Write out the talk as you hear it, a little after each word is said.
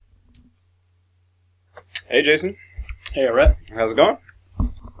Hey, Jason. Hey, Rhett. How's it going?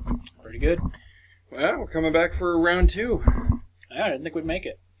 Pretty good. Well, we're coming back for round 2. Yeah, I didn't think we'd make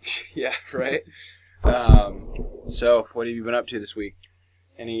it. Yeah, right? So, what have you been up to this week?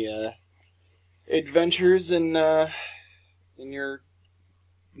 Any adventures in your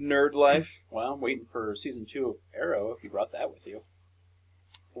nerd life? Well, I'm waiting for Season 2 of Arrow, if you brought that with you.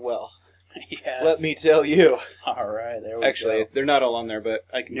 Well, Yes. let me tell you. All right, there we go. Actually, they're not all on there, but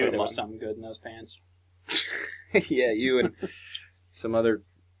I can Knew put there them was on. something good in those pants. Yeah, you and some other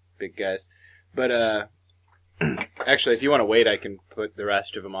big guys. But, actually, if you want to wait, I can put the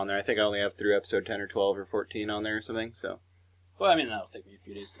rest of them on there. I think I only have through episode 10 or 12 or 14 on there or something, so. Well, I mean, that'll take me a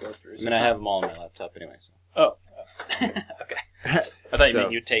few days to go through. I mean, I have them all on my laptop anyway, so. Oh. Okay. I thought you So-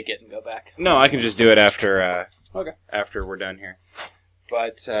 meant you'd take it and go back. No, I can just do it after, Okay. after we're done here.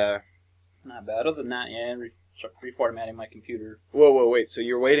 But, Not bad. Other than that, yeah, reformatting my computer. whoa, wait. So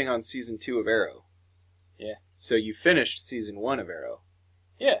you're waiting on Season 2 of Arrow? Yeah. So you finished Season 1 of Arrow?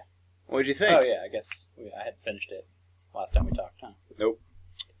 Yeah. What'd you think? Oh, yeah, I guess I had finished it last time we talked, huh? Nope.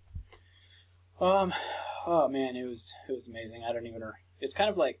 Oh man, it was amazing. I don't even. It's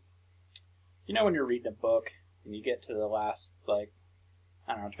kind of like, you know, when you're reading a book and you get to the last, like,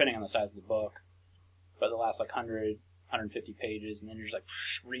 I don't know, depending on the size of the book, but the last like 100, 150 pages, and then you're just like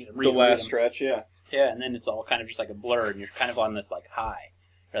read The last stretch, yeah. Yeah, and then it's all kind of just like a blur, and you're kind of on this like high.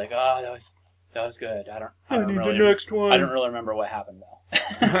 You're like, oh, that was good. I don't need really, the next one. I don't really remember what happened though.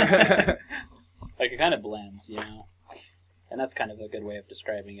 Like it kind of blends, you know. And that's kind of a good way of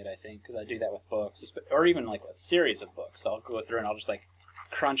describing it, I think, because I do that with books, or even like with a series of books. I'll go through and I'll just like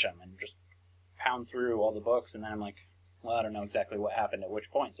crunch them and just pound through all the books, and then I'm like, well, I don't know exactly what happened at which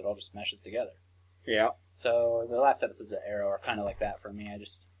points. It all just meshes together. Yeah. So the last episodes of Arrow are kind of like that for me.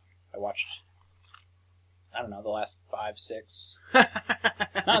 I watched, I don't know, the last 5, 6,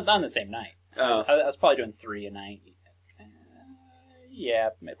 not on the same night. Oh. I was probably doing 3 a night. Yeah,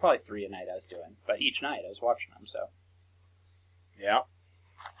 probably 3 a night I was doing, but each night I was watching them. So. Yeah.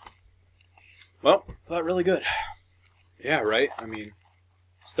 Well, But really good. yeah, right. I mean,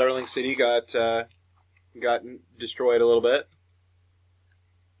 Starling City got destroyed a little bit.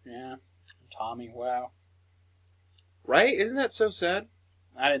 Yeah. Tommy, wow. Right? Isn't that so sad?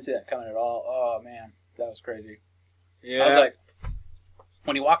 I didn't see that coming at all. Oh, man. That was crazy. Yeah. I was like,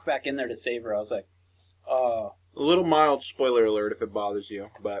 when he walked back in there to save her, I was like, oh. A little mild spoiler alert if it bothers you,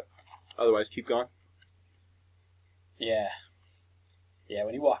 but otherwise, keep going. Yeah. Yeah,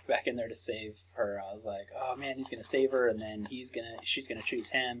 when he walked back in there to save her, I was like, oh, man, he's going to save her, and then she's going to choose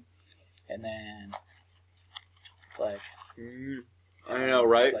him. And then, like... I know,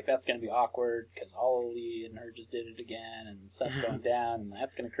 right? I was like, that's going to be awkward, because Ollie and her just did it again, and stuff's going down, and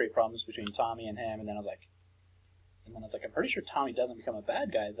that's going to create problems between Tommy and him. And then I was like, I'm pretty sure Tommy doesn't become a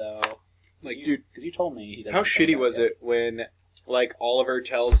bad guy, though. Like, dude, because you told me he doesn't. how become a shitty bad was guy. it when, like, Oliver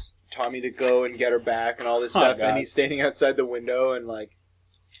tells Tommy to go and get her back and all this stuff, God. and he's standing outside the window and, like,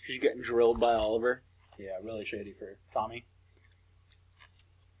 she's getting drilled by Oliver? Yeah, really shady for Tommy.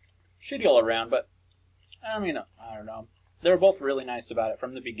 Shitty all around, but, I mean, I don't know. They were both really nice about it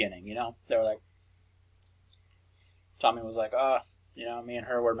from the beginning, you know? They were like, Tommy was like, you know, me and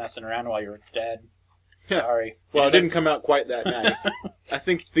her were messing around while you were dead. Yeah. Sorry. Well, it He's didn't like, come out quite that nice. I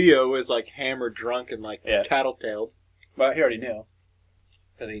think Theo was, like, hammered drunk and, like, Yeah. tattletaled. But he already knew.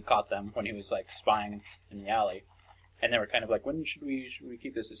 Because he caught them when he was, like, spying in the alley. And they were kind of like, when should we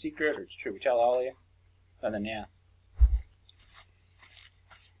keep this a secret, or should we tell Ollie? And then, yeah.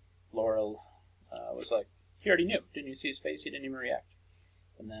 Laurel was like, he already knew. Didn't you see his face? He didn't even react.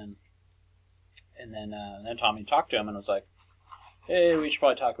 And then Tommy talked to him and was like, hey, we should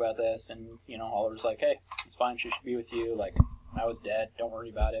probably talk about this. And, you know, Oliver's like, hey, it's fine. She should be with you. Like, I was dead. Don't worry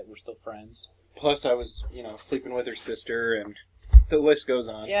about it. We're still friends. Plus, I was, you know, sleeping with her sister, and the list goes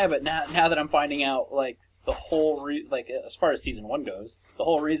on. Yeah, but now that I'm finding out, like, the whole, as far as season 1 goes, the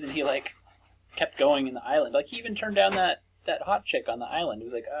whole reason he, like, kept going in the island. Like, he even turned down that hot chick on the island. He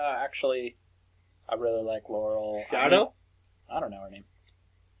was like, actually, I really like Laurel. Shadow? I don't know her name.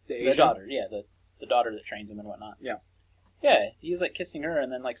 The The Asian? daughter, yeah, the daughter that trains him and whatnot. Yeah. Yeah, he's like kissing her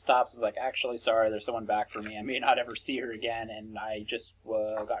and then like stops and is like, actually, sorry, there's someone back for me. I may not ever see her again, and I just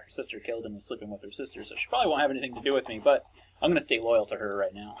got her sister killed and was sleeping with her sister, so she probably won't have anything to do with me, but I'm going to stay loyal to her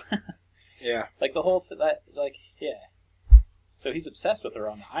right now. Yeah. Like the whole, yeah. So he's obsessed with her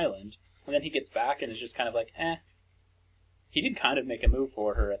on the island, and then he gets back and is just kind of like, eh. He did kind of make a move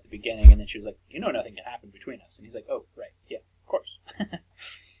for her at the beginning, and then she was like, you know nothing can happen between us. And he's like, oh, right, yeah, of course.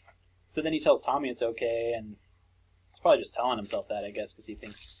 So then he tells Tommy it's okay, and he's probably just telling himself that, I guess, because he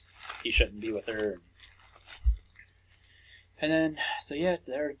thinks he shouldn't be with her. And then, so yeah,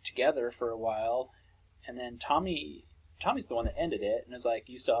 they're together for a while, and then Tommy's the one that ended it, and is like,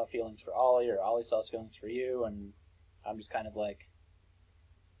 you still have feelings for Ollie, or Ollie still has feelings for you, and I'm just kind of like,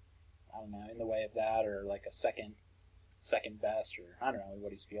 I don't know, in the way of that, or like a second best, or I don't know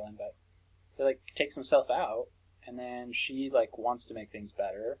what he's feeling, but he like takes himself out, and then she like wants to make things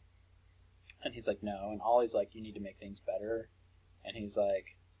better, and he's like, no, and Ollie's like, you need to make things better, and he's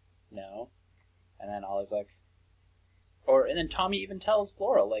like, no, and then Ollie's like, and then Tommy even tells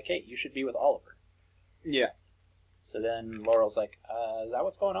Laurel, like, hey, you should be with Oliver. Yeah. So then Laurel's like, is that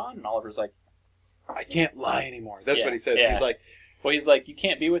what's going on? And Oliver's like, I can't lie anymore. That's Yeah, what he says. yeah. He's like, you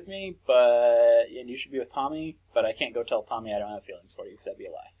can't be with me, and you should be with Tommy, but I can't go tell Tommy I don't have feelings for you because that'd be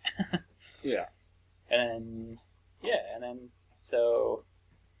a lie. yeah. And then, so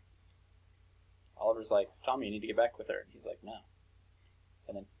Oliver's like, Tommy, you need to get back with her. And he's like, no.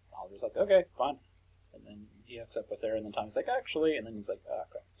 And then Oliver's like, okay, fine. And then he hooks up with her, and then Tommy's like, actually, and then he's like, oh,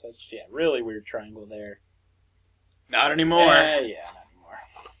 crap. So it's, really weird triangle there. Not anymore. Yeah, not anymore.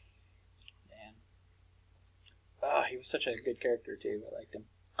 Man. Oh, he was such a good character, too. I liked him.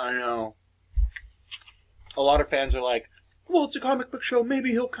 I know. A lot of fans are like, well, it's a comic book show.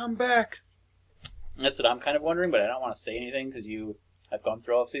 Maybe he'll come back. That's what I'm kind of wondering, but I don't want to say anything because you have gone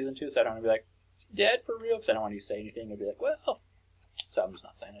through all of season 2, so I don't want to be like, is he dead for real? Because I don't want you to say anything and be like, well. So I'm just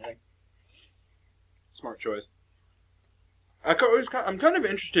not saying anything. Smart choice. I'm kind of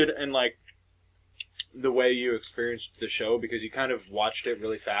interested in, like, the way you experienced the show because you kind of watched it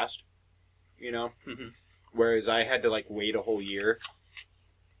really fast, you know? Mm-hmm. Whereas I had to, like, wait a whole year.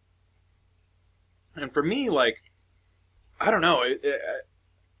 And for me, like, I don't know.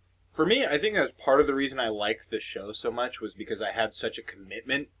 For me, I think that's part of the reason I liked the show so much was because I had such a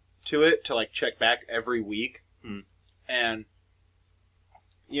commitment to it to, like, check back every week. Mm. And,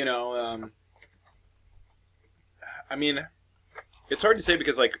 you know, I mean, it's hard to say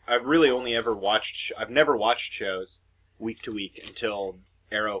because, like, I've really only ever I've never watched shows week to week until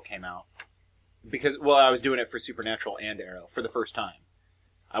Arrow came out. Because, well, I was doing it for Supernatural and Arrow for the first time.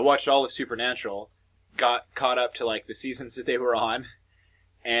 I watched all of Supernatural, got caught up to, like, the seasons that they were on,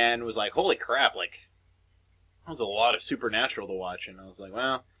 and was like, holy crap, like, that was a lot of Supernatural to watch. And I was like,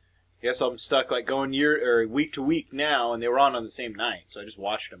 well, I guess I'm stuck, like, going week to week now, and they were on the same night, so I just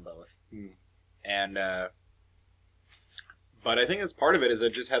watched them both. Mm. And, but I think that's part of it is I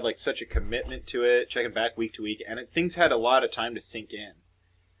just had, like, such a commitment to it, checking back week to week, and things had a lot of time to sink in.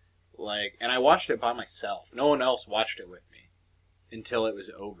 Like, and I watched it by myself. No one else watched it with me until it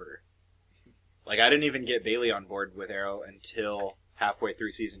was over. Like, I didn't even get Bailey on board with Arrow until halfway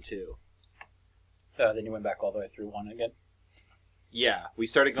through season 2. Then you went back all the way through 1 again? Yeah, we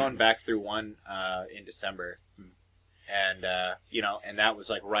started going back through 1 in December. And, you know, and that was,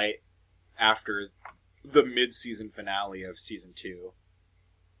 like, right after the mid-season finale of season 2.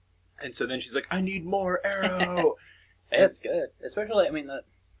 And so then she's like, I need more Arrow! It's good. Especially, I mean,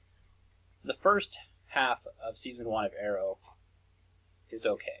 the first half of season 1 of Arrow is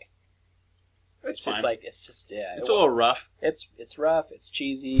okay. It's just fine. like, it's just, yeah. It's a little rough. It's rough, it's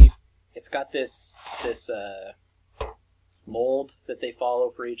cheesy. It's got this mold that they follow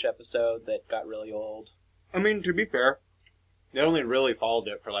for each episode that got really old. I mean, to be fair, they only really followed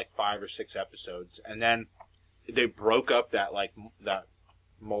it for like 5 or 6 episodes, and then they broke up that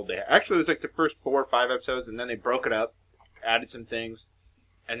mold. They actually it was like the first 4 or 5 episodes, and then they broke it up, added some things,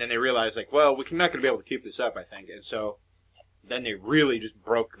 and then they realized like, well, we're not going to be able to keep this up, I think, and so then they really just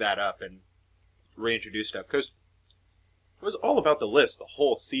broke that up and reintroduced stuff because it was all about the list the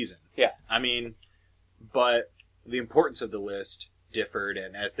whole season. Yeah, I mean, but the importance of the list differed,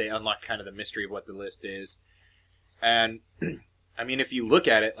 and as they unlocked kind of the mystery of what the list is. And, I mean, if you look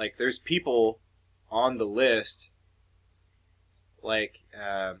at it, like, there's people on the list, like,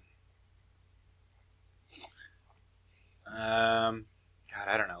 God,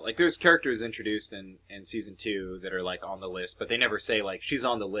 I don't know. Like, there's characters introduced in season 2 that are, like, on the list, but they never say, like, she's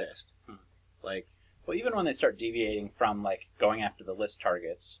on the list. Like, well, even when they start deviating from, like, going after the list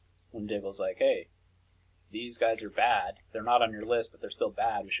targets, when Diggle's like, hey, these guys are bad. They're not on your list, but they're still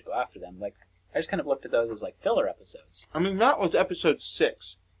bad. We should go after them. Like, I just kind of looked at those as, like, filler episodes. I mean, that was episode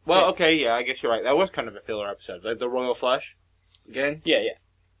 6. Well, Yeah. okay, yeah, I guess you're right. That was kind of a filler episode. Like the Royal Flush gang? Yeah.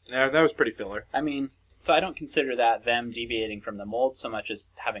 Yeah, that was pretty filler. I mean, so I don't consider that them deviating from the mold so much as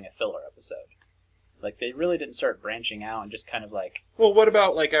having a filler episode. Like, they really didn't start branching out and just kind of, like... Well, what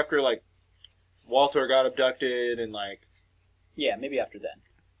about, like, after, like, Walter got abducted and, like... Yeah, maybe after then.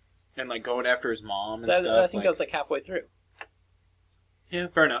 And, like, going after his mom and I stuff. think that was, like, halfway through. Yeah,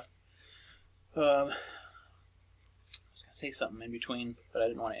 fair enough. I was going to say something in between, but I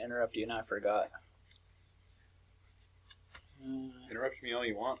didn't want to interrupt you, and I forgot. Interrupt me all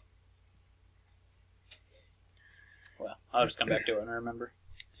you want. Well, I'll just come back to it when I remember.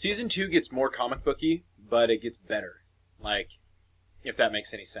 Season 2 gets more comic booky, but it gets better. Like, if that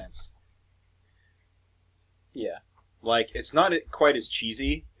makes any sense. Yeah. Like, it's not quite as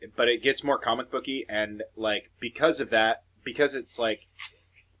cheesy, but it gets more comic booky, and, like, because of that, because it's, like...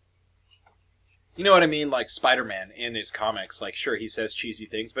 You know what I mean? Like, Spider-Man in his comics, like, sure, he says cheesy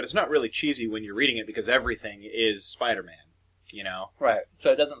things, but it's not really cheesy when you're reading it because everything is Spider-Man, you know? Right.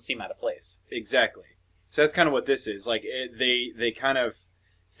 So it doesn't seem out of place. Exactly. So that's kind of what this is. Like, they kind of...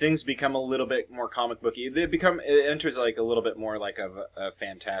 Things become a little bit more comic booky. It enters, like, a little bit more, like, of a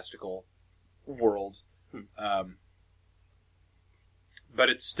fantastical world. But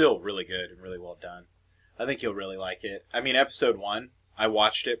it's still really good and really well done. I think you'll really like it. I mean, episode 1, I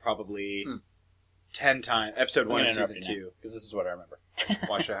watched it probably 10 times. Episode 1 of season 2. Because this is what I remember.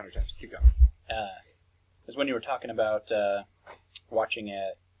 Watched it 100 times. Keep going. Because when you were talking about watching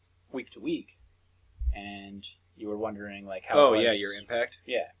it week to week, and you were wondering, like, how it was... yeah, your impact?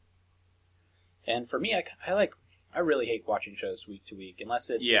 Yeah. And for me, I really hate watching shows week to week, unless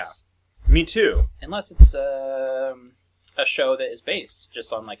it's... Yeah. Me too. Unless it's a show that is based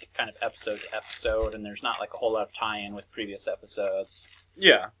just on, like, kind of episode to episode, and there's not, like, a whole lot of tie-in with previous episodes.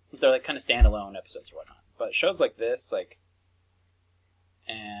 Yeah. They're, like, kind of standalone episodes or whatnot. But shows like this, like...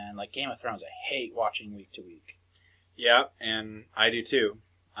 And, like, Game of Thrones, I hate watching week to week. Yeah, and I do too.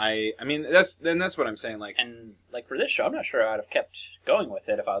 I mean, that's what I'm saying, like... And, like, for this show, I'm not sure I'd have kept going with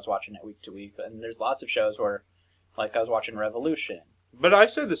it if I was watching it week to week. And there's lots of shows where, like, I was watching Revolution. But I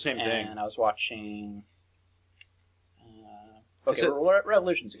said the same thing. And I was watching...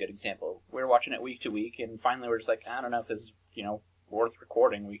 Revolution's a good example. We were watching it week to week, and finally we're just like, I don't know if this is, worth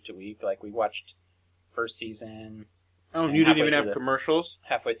recording week to week. Like, we watched first season... Oh, and you didn't even have commercials?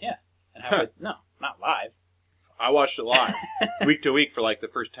 Halfway, yeah. And halfway, no, not live. I watched it live, week to week for, like, the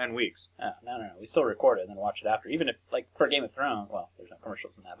first 10 weeks. No. We still record it and then watch it after. Even if, like, for Game of Thrones, well, there's no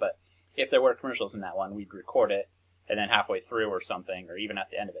commercials in that, but if there were commercials in that one, we'd record it, and then halfway through or something, or even at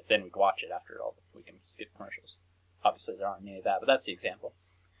the end of it, then we'd watch it after all. We can skip commercials. Obviously, there aren't any of that, but that's the example.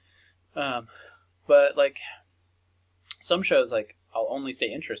 But, like, some shows, like, I'll only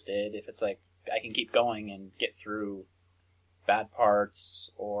stay interested if it's, like, I can keep going and get through bad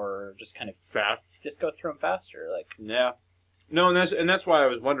parts, or just kind of fast. Just go through them faster, like. Yeah, no, and that's why I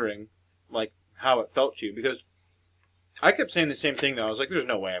was wondering, like, how it felt to you, because I kept saying the same thing though. I was like, "There's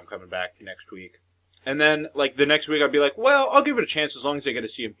no way I'm coming back next week," and then like the next week I'd be like, "Well, I'll give it a chance as long as I get to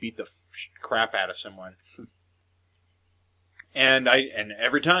see him beat the crap out of someone." And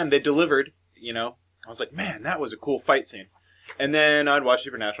every time they delivered, I was like, "Man, that was a cool fight scene." And then I'd watch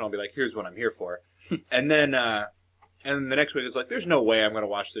Supernatural and I'd be like, "Here's what I'm here for," and then. And the next week it's like, there's no way I'm going to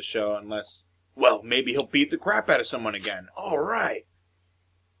watch this show unless, well, maybe he'll beat the crap out of someone again. All right.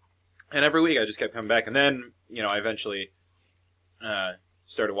 And every week I just kept coming back. And then, I eventually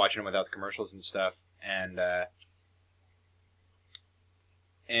started watching them without the commercials and stuff. And I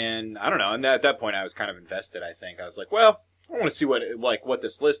don't know. And at that point I was kind of invested, I think. I was like, well, I want to see what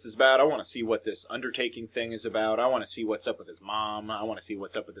this list is about. I want to see what this undertaking thing is about. I want to see what's up with his mom. I want to see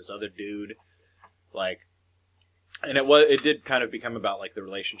what's up with this other dude. Like... And it did kind of become about, like, the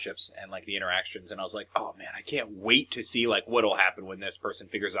relationships and, like, the interactions. And I was like, oh, man, I can't wait to see, like, what'll happen when this person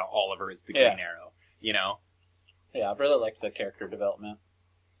figures out Oliver is the Green Arrow, Yeah, I've really liked the character development.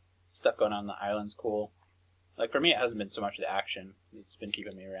 Stuff going on the island's cool. Like, for me, it hasn't been so much the action. It's been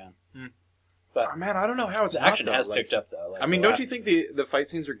keeping me around. But oh, man, I don't know how it's the action has picked up, though. Like, I mean, don't you think the fight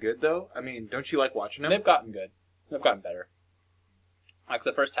scenes are good, though? I mean, don't you like watching them? They've gotten good. They've gotten better. Like,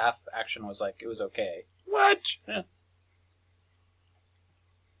 the first half action was, like, it was okay. What? Yeah.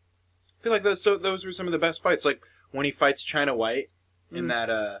 I feel like those were some of the best fights. Like, when he fights China White in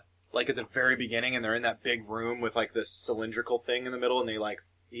that, like, at the very beginning, and they're in that big room with, like, this cylindrical thing in the middle, and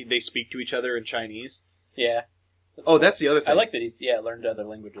they speak to each other in Chinese. Yeah. That's the other thing. I like that he's, learned other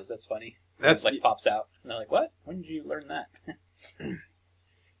languages. That's funny. That's like, pops out. And they're like, what? When did you learn that?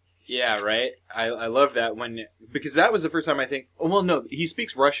 Yeah, right? I love that because that was the first time I think, no, he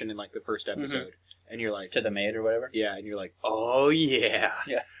speaks Russian in, like, the first episode. And you're like... To the maid or whatever? Yeah, and you're like, oh, yeah.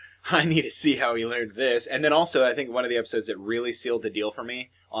 Yeah. I need to see how he learned this. And then also, I think one of the episodes that really sealed the deal for me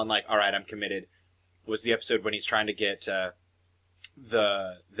on, like, all right, I'm committed, was the episode when he's trying to get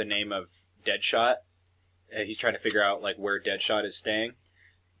the name of Deadshot. He's trying to figure out, like, where Deadshot is staying.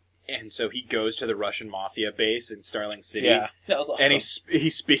 And so he goes to the Russian mafia base in Starling City. Yeah, that was awesome. And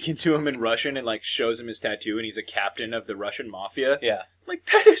he's speaking to him in Russian and, like, shows him his tattoo, and he's a captain of the Russian mafia. Yeah. Like,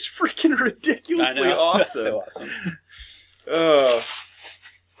 that is freaking ridiculously awesome. That's so awesome. Oh.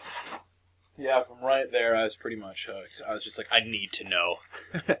 Yeah, from right there, I was pretty much hooked. I was just like, I need to know.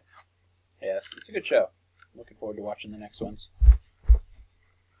 Yeah, it's a good show. looking forward to watching the next ones.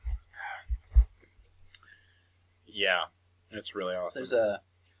 Yeah, it's really awesome. There's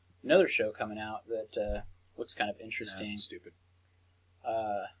another show coming out that looks kind of interesting. That's stupid.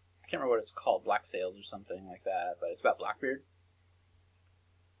 I can't remember what it's called, Black Sails or something like that, but it's about Blackbeard.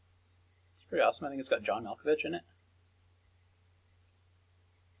 It's pretty awesome. I think it's got John Malkovich in it.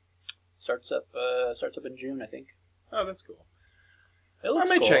 Starts up in June, I think. Oh, that's cool. It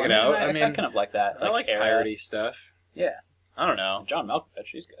looks I might cool. check it out. I kind of like that. I like era. piratey stuff. Yeah. I don't know. John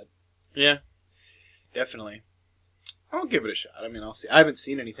Malkovich, he's good. Yeah, definitely. I'll give it a shot. I mean, I'll see. I haven't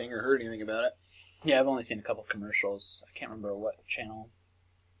seen anything or heard anything about it. Yeah, I've only seen a couple commercials. I can't remember what channel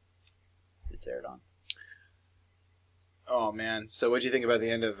it's aired on. Oh man! So, what do you think about the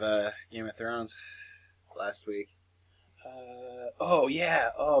end of Game of Thrones last week? Oh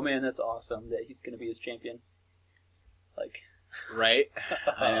yeah! Oh man, that's awesome that he's going to be his champion. Like, right?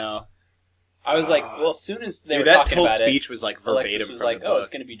 I know. I was like, well, as soon as they were that talking whole about speech was like Alexis verbatim was from like, the book. it's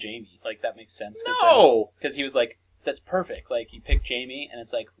going to be Jaime. Like, that makes sense. No! Because he was like, that's perfect. Like, you pick Jaime, and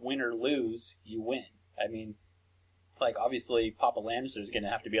it's like, win or lose, you win. I mean, like, obviously, Papa Lannister is going to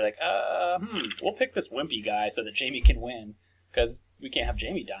have to be like, we'll pick this wimpy guy so that Jaime can win, because we can't have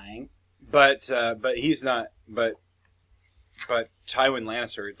Jaime dying. But he's not. But Tywin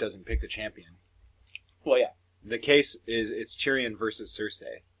Lannister doesn't pick the champion. Well, yeah. The case is it's Tyrion versus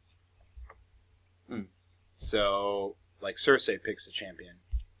Cersei. So, like, Cersei picks the champion,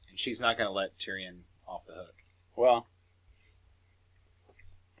 and she's not going to let Tyrion off the hook. Well,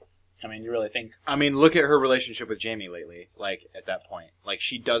 I mean, you really think... I mean, look at her relationship with Jaime lately, like, at that point. Like,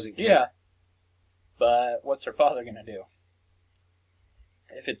 she doesn't care. Yeah. But what's her father going to do?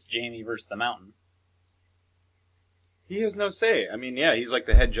 If it's Jaime versus the Mountain. He has no say. I mean, yeah, he's like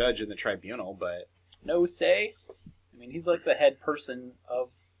the head judge in the tribunal, but... No say? I mean, he's like the head person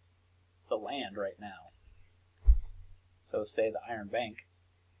of the land right now. So say the Iron Bank.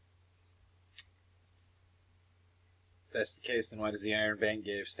 If that's the case, then why does the Iron Bank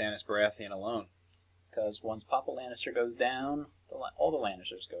give Stannis Baratheon a loan? Because once Papa Lannister goes down, all the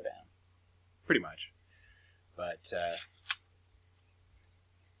Lannisters go down. Pretty much. But,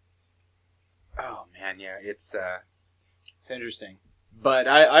 oh, man, yeah, it's interesting. But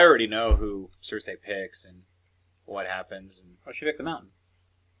I already know who Cersei picks and what happens. And... Oh, she picked the Mountain.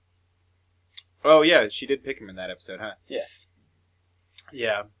 Oh, yeah, she did pick him in that episode, huh? Yeah.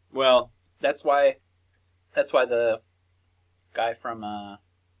 Yeah, well... That's why the guy from,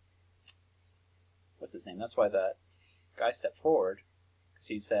 what's his name? That's why that guy stepped forward. Because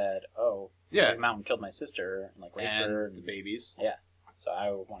he said, yeah, the Mountain killed my sister and, like, raped and her. the babies. Yeah. So I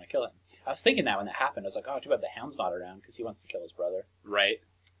would want to kill him. I was thinking that when that happened. I was like, oh, too bad the Hound's not around because he wants to kill his brother. Right.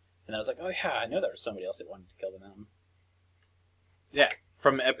 And I was like, oh, yeah, I know there was somebody else that wanted to kill the Mountain. Yeah,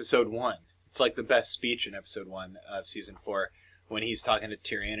 from episode 1. It's like the best speech in episode 1 of season 4 when he's talking to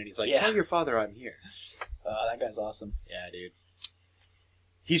Tyrion and he's like, tell your father I'm here. That guy's awesome. Yeah, dude.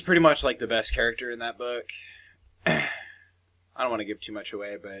 He's pretty much like the best character in that book. I don't want to give too much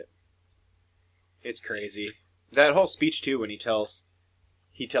away, but it's crazy. That whole speech, too, when he tells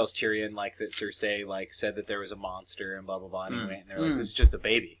Tyrion, like, that Cersei, like, said that there was a monster and blah, blah, blah, and they're like, this is just a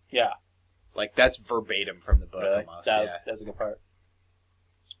baby. Yeah. Like, that's verbatim from the book, really? almost. That was a good part.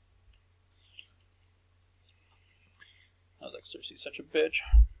 I was like, Cersei's such a bitch.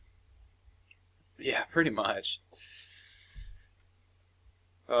 Yeah, pretty much.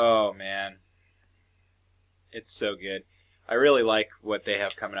 Oh, man. It's so good. I really like what they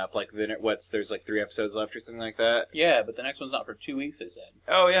have coming up. Like, there's like 3 episodes left or something like that? Yeah, but the next one's not for 2 weeks, they said.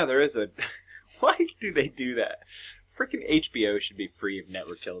 Oh, yeah, there is a... Why do they do that? Freaking HBO should be free of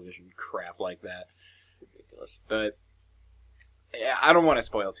network television crap like that. Ridiculous. But, yeah, I don't want to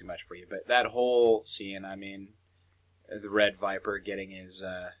spoil too much for you, but that whole scene, I mean, the Red Viper getting his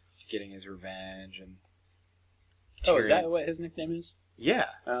revenge, and... Oh, is that what his nickname is? Yeah.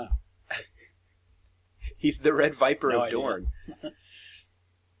 Oh. He's the Red Viper No of idea. Dorne.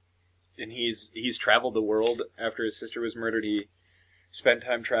 And he's traveled the world after his sister was murdered. He spent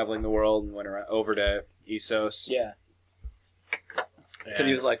time traveling the world and went over to Essos. Yeah. Because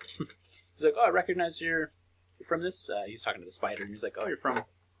he was like, oh, I recognize you're from this. He's talking to the spider, and he's like, oh, you're from,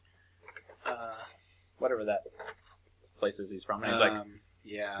 whatever that place is he's from. And he's like,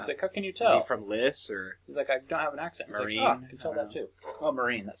 yeah. He's like, how can you Is tell? he from Lys or? He's like, I don't have an accent. He's Marine? like, oh, I can tell that too. Oh,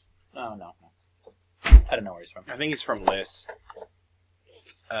 Marine. That's no. I don't know where he's from. I think he's from Lys.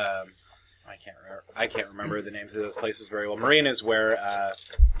 I can't remember the names of those places very well. Marine is where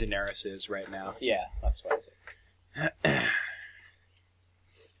Daenerys is right now. Yeah, that's what I said.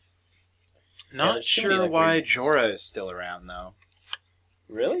 Not there's too sure many, like, why weird names. Jorah is still around though.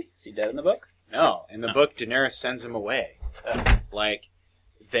 Really? Is he dead in the book? No, in the book, Daenerys sends him away. Like,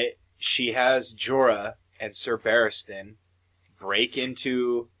 she has Jorah and Ser Barristan break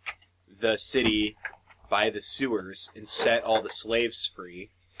into the city by the sewers and set all the slaves free.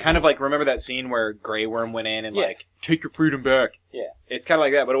 Kind of like, remember that scene where Grey Worm went in and like, take your freedom back? Yeah. It's kind of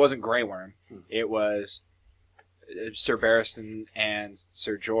like that, but it wasn't Grey Worm. It was Ser Barristan and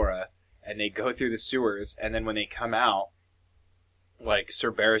Ser Jorah, and they go through the sewers, and then when they come out, like,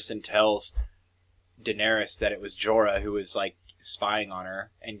 Ser Barristan tells Daenerys that it was Jorah who was, like, spying on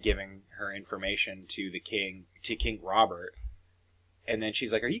her and giving her information to King Robert. And then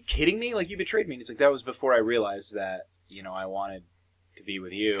she's like, are you kidding me? Like, you betrayed me. And he's like, that was before I realized that, you know, I wanted to be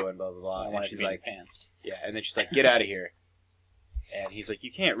with you and blah, blah, blah. And she's like, pants. Yeah, and then she's like, get out of here. And he's like,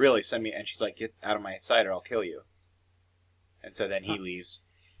 you can't really send me. And she's like, get out of my sight or I'll kill you. And so then he leaves.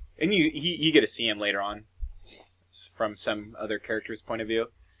 And you get to see him later on from some other character's point of view.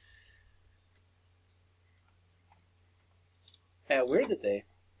 Yeah, weird that they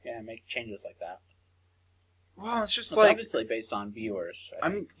make changes like that. Well, it's just It's like... obviously based on viewers.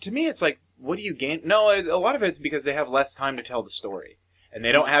 To me, it's like, what do you gain? No, a lot of it's because they have less time to tell the story. And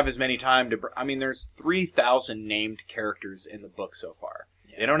they don't have as many time to... I mean, there's 3,000 named characters in the book so far.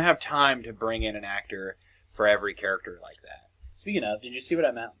 Yeah. They don't have time to bring in an actor for every character like that. Speaking of, did you see what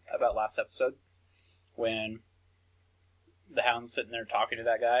I meant about last episode? When the Hound's sitting there talking to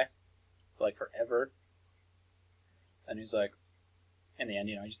that guy for like forever. And he's like, in the end,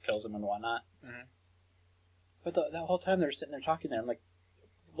 you know, he just kills him and whatnot. Mm-hmm. But that whole time they're sitting there talking there, I'm like,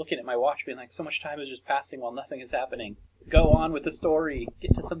 looking at my watch being like, so much time is just passing while nothing is happening. Go on with the story.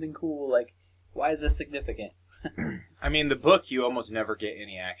 Get to something cool. Like, why is this significant? I mean, the book, you almost never get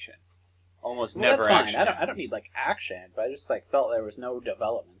any action. Almost never that's action. Fine. I don't need, like, action, but I just, like, felt there was no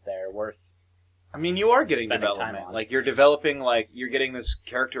development there worth... I mean, you are getting spending development. time on. Like, you're developing, like, you're getting this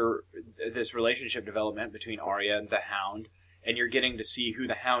character, this relationship development between Arya and the Hound, and you're getting to see who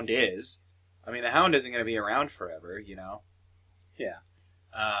the Hound is. I mean, the Hound isn't going to be around forever, you know? Yeah.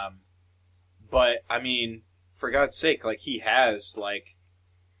 But, I mean, for God's sake, like, he has, like,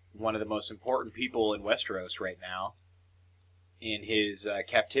 one of the most important people in Westeros right now in his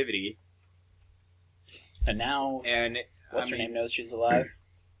captivity. And now, what's her name knows she's alive?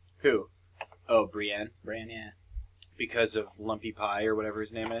 Who? Oh, Brienne. Bran, yeah. Because of Lumpy Pie or whatever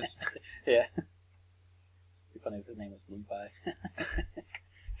his name is. Yeah. It'd be funny if his name was Lumpy Pie.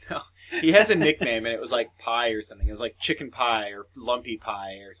 No, he has a nickname, and it was like Pie or something. It was like Chicken Pie or Lumpy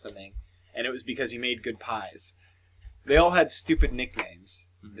Pie or something. And it was because he made good pies. They all had stupid nicknames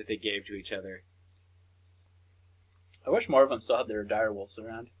that they gave to each other. I wish more of them still had their direwolves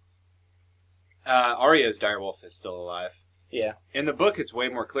around. Arya's direwolf is still alive. Yeah. In the book, it's way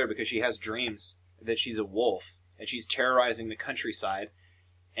more clear because she has dreams that she's a wolf, and she's terrorizing the countryside,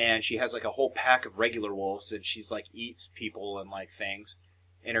 and she has, like, a whole pack of regular wolves, and she's, like, eats people and, like, things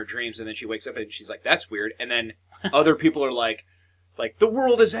in her dreams, and then she wakes up and she's like, that's weird, and then other people are like, the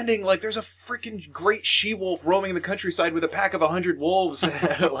world is ending, like, there's a freaking great she-wolf roaming the countryside with a pack of 100 wolves,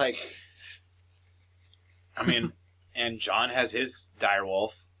 like, I mean, and Jon has his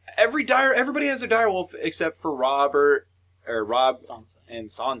direwolf. Everybody has a direwolf except for Rob Sansa. And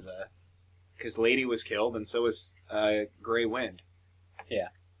Sansa, because Lady was killed, and so was Grey Wind. Yeah.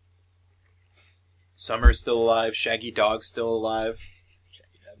 Summer's still alive. Shaggy Dog's still alive.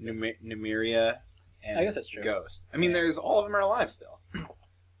 Nymeria and I guess that's true. Ghost. I mean, there's all of them are alive still.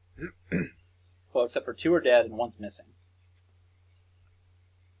 Well, except for 2 are dead and 1's missing.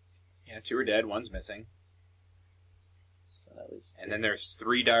 Yeah, 2 are dead. 1's missing. So that leaves. And then there's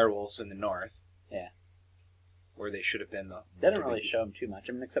 3 direwolves in the north. Yeah. Where they should have been, though. They didn't really show them too much.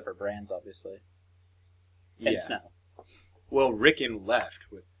 I mean, except for Bran's, obviously. And Yeah. Snow. Well, Rickon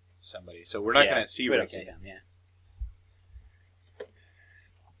left with somebody, so we're not going to see we Rickon. don't see him, yeah.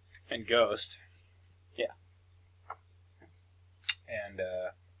 And Ghost. Yeah. And,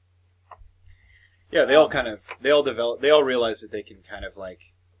 yeah, they all realize that they can kind of, like,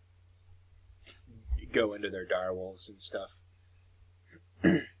 go into their direwolves and stuff.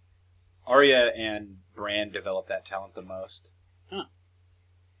 Arya and Bran develop that talent the most. Huh.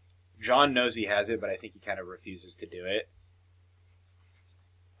 Jon knows he has it, but I think he kind of refuses to do it.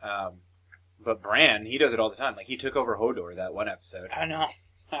 But Bran, he does it all the time. Like, he took over Hodor that one episode. I know.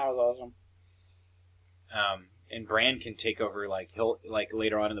 That was awesome. And Bran can take over, like,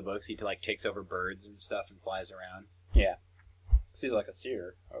 later on in the books, he, like, takes over birds and stuff and flies around. Yeah. Because he's like a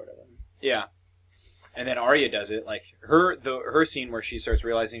seer or whatever. Yeah. And then Arya does it. Like, her scene where she starts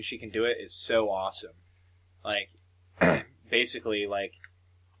realizing she can do it is so awesome. Like, basically, like,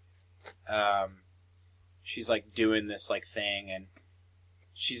 she's, like, doing this, like, thing, and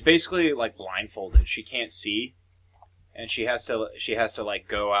she's basically like blindfolded. She can't see, and she has to like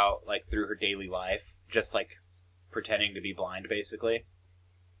go out like through her daily life, just like pretending to be blind, basically.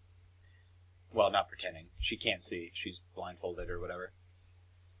 Well, not pretending. She can't see. She's blindfolded or whatever.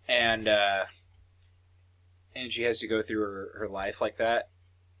 And she has to go through her life like that.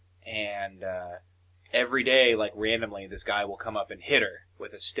 And every day, like randomly, this guy will come up and hit her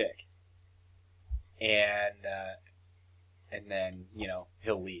with a stick. And then, you know,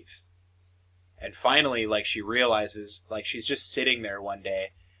 he'll leave. And finally, like, she realizes, like, she's just sitting there one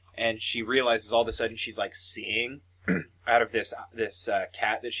day, and she realizes all of a sudden she's, like, seeing out of this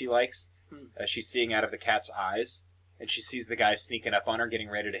cat that she likes. She's seeing out of the cat's eyes, and she sees the guy sneaking up on her, getting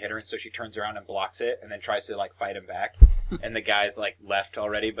ready to hit her, and so she turns around and blocks it, and then tries to, like, fight him back. And the guy's, like, left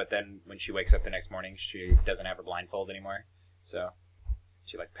already, but then when she wakes up the next morning, she doesn't have her blindfold anymore. So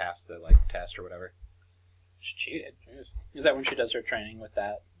she, like, passed the, like, test or whatever. She cheated. Is that when she does her training with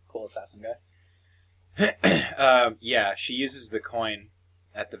that cool assassin guy? Yeah, she uses the coin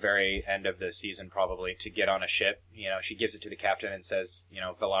at the very end of the season, probably, to get on a ship. You know, she gives it to the captain and says, you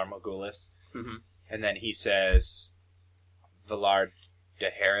know, Valar Morghulis. Mm-hmm. And then he says Valar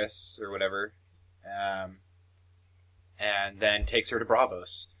de Harris or whatever. And then takes her to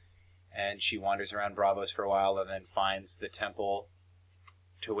Braavos. And she wanders around Braavos for a while and then finds the temple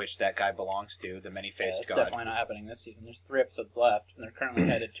to which that guy belongs to, the many-faced god. That's definitely not happening this season. There's 3 episodes left, and they're currently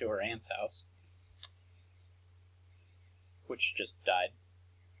headed to her aunt's house, which just died.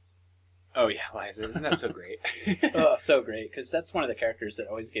 Oh, yeah, Liza, isn't that so great? Oh, so great, because that's one of the characters that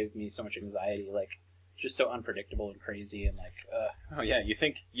always gave me so much anxiety, like, just so unpredictable and crazy, and like, Oh, yeah, you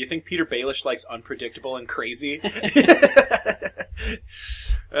think Peter Baelish likes unpredictable and crazy?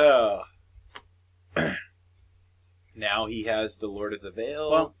 Oh. Now he has the Lord of the Vale.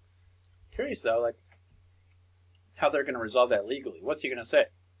 Well, curious, though, like, how they're going to resolve that legally. What's he going to say?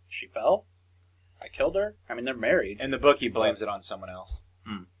 She fell? I killed her? I mean, they're married. In the book, he blames it on someone else.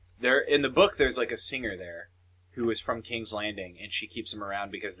 In the book, there's like a singer there who is from King's Landing, and she keeps him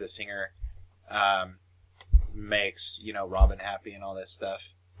around because the singer makes, you know, Robin happy and all this stuff.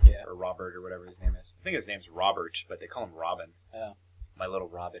 Yeah. Or Robert or whatever his name is. I think his name's Robert, but they call him Robin. Yeah. My little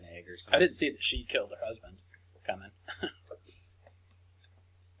Robin egg or something. I didn't see that she killed her husband coming.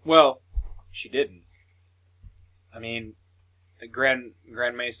 Well, she didn't. I mean, Grand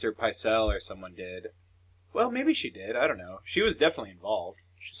Maester Pycelle or someone did. Well, maybe she did. I don't know. She was definitely involved.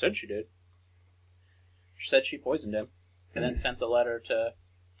 She said she did. She said she poisoned him, and then sent the letter to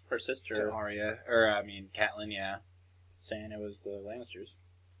her sister. To Arya. Or, I mean, Catelyn, yeah. Saying it was the Lannisters.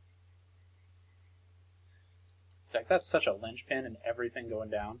 Like, that's such a linchpin in everything going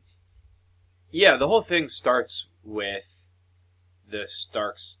down. Yeah, the whole thing starts with the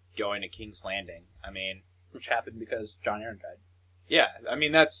Starks going to King's Landing. I mean... Which happened because Jon Arryn died. Yeah, I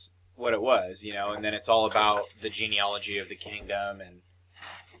mean, that's what it was, you know, and then it's all about the genealogy of the kingdom, and...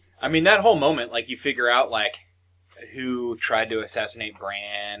 I mean, that whole moment, like, you figure out, like, who tried to assassinate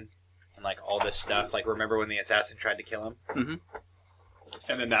Bran, and, like, all this stuff. Like, remember when the assassin tried to kill him? Mm-hmm.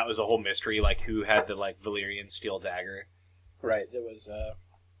 And then that was a whole mystery, like, who had the, like, Valyrian steel dagger. Right, there was,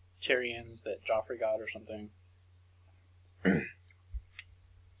 Tyrion's that Joffrey got or something.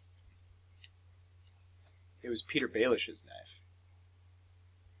 It was Peter Baelish's knife.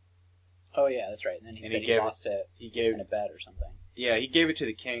 Oh, yeah, that's right. And then he said he lost it in a bet or something. Yeah, he gave it to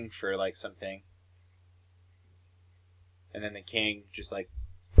the king for, like, something. And then the king just, like,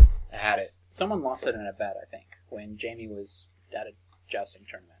 had it. Someone lost it in a bet, I think, when Jaime was at a jousting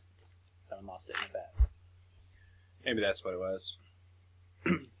tournament. Someone lost it in a bet. Maybe that's what it was.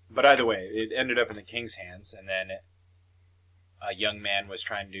 But either way, it ended up in the king's hands, and then a young man was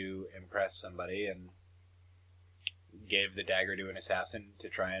trying to impress somebody and gave the dagger to an assassin to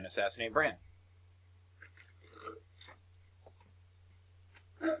try and assassinate Bran.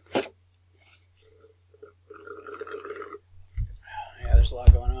 Yeah, there's a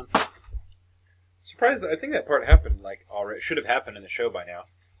lot going on. Surprised, I think that part happened, like, already. It should have happened in the show by now.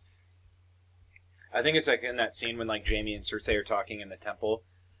 I think it's like in that scene when, like, Jaime and Cersei are talking in the temple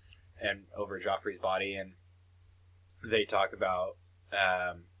and over Joffrey's body, and they talk about,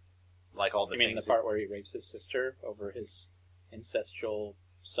 like, all the things. You mean the part where he rapes his sister over his ancestral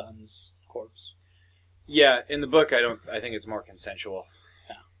son's corpse? Yeah, in the book, I think it's more consensual.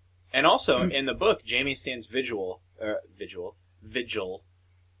 Yeah. And also, in the book, Jaime stands vigil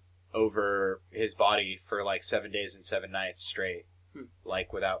over his body for, like, 7 days and 7 nights straight,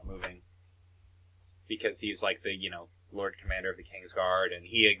 like, without moving. Because he's, like, the, you know, Lord Commander of the King's Guard, and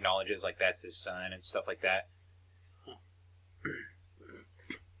he acknowledges, like, that's his son and stuff like that. Huh.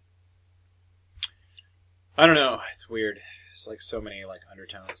 I don't know. It's weird. There's like so many like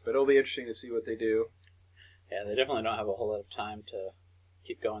undertones, but it'll be interesting to see what they do. Yeah, they definitely don't have a whole lot of time to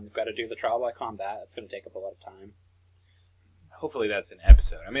keep going. They've got to do the trial by combat. That's going to take up a lot of time. Hopefully that's an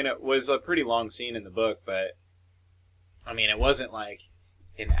episode. I mean, it was a pretty long scene in the book, but I mean, it wasn't like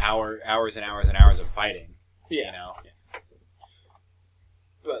hours and hours and hours of fighting. Yeah. You know? Yeah.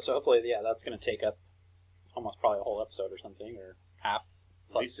 But, so hopefully, yeah, that's going to take up almost probably a whole episode or something, or half.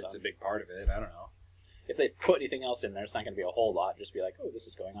 At least it's a big part of it. I don't know. If they put anything else in there, it's not going to be a whole lot. Just be like, oh, this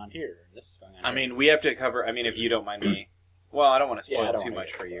is going on here, and this is going on I here. mean, we have to cover... I mean, if you don't mind me... Well, I don't want to spoil I don't too wanna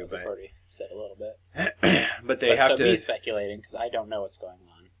much for you, I've but... already said a little bit. but they have to... me speculating, because I don't know what's going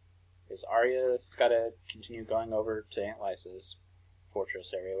on, is Arya's got to continue going over to Aunt Lysa's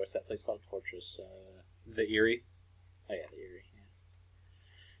fortress area. What's that place called? Fortress... The Eyrie? Oh, yeah, the Eyrie,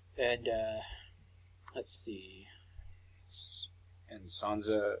 yeah. And, let's see... And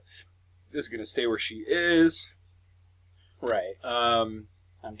Sansa is going to stay where she is. Right. Um,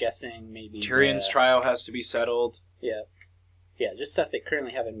 I'm guessing maybe... Tyrion's trial has to be settled. Yeah. Yeah, just stuff they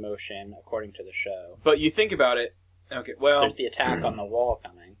currently have in motion, according to the show. But you think about it... Okay, well... There's the attack on the wall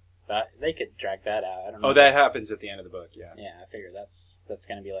coming. But they could drag that out. I don't know. Oh, that happens at the end of the book, yeah. Yeah, I figure that's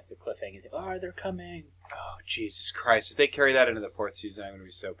going to be like the cliffhanger. Oh, they're coming. Oh, Jesus Christ. If they carry that into the fourth season, I'm going to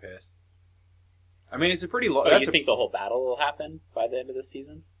be so pissed. I mean, it's a pretty long... Oh, you think the whole battle will happen by the end of the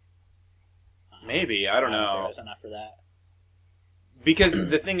season? Maybe, I don't know. There was enough for that. Because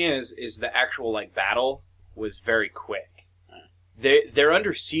the thing is the actual, like, battle was very quick. They're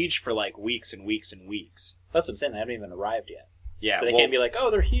under siege for, like, weeks and weeks and weeks. That's what I'm saying. They haven't even arrived yet. Yeah. So they can't be like,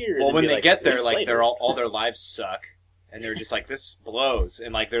 oh, they're here. Well, when they get there, weeks like, later. they're all their lives suck. And they're just like, this blows.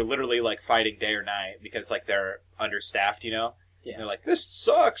 And, like, they're literally, like, fighting day or night because, like, they're understaffed, you know? Yeah. And they're like, this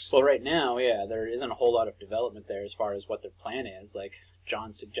sucks. Well, right now, yeah, there isn't a whole lot of development there as far as what their plan is. Like,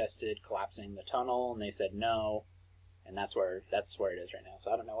 Jon suggested collapsing the tunnel, and they said no. And that's where it is right now.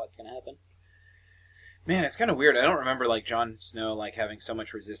 So I don't know what's going to happen. Man, it's kind of weird. I don't remember, like, Jon Snow, like, having so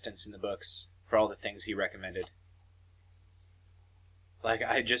much resistance in the books for all the things he recommended. Like,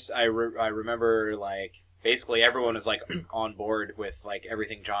 I remember, like, basically everyone was, like, on board with, like,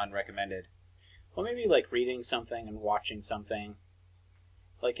 everything Jon recommended. Well, maybe, like, reading something and watching something.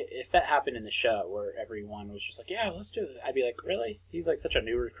 Like, if that happened in the show where everyone was just like, yeah, let's do it, I'd be like, really? He's, like, such a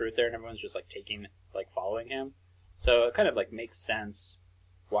new recruit there, and everyone's just, like, following him. So it kind of, like, makes sense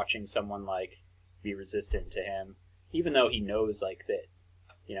watching someone, like, be resistant to him, even though he knows, like, that,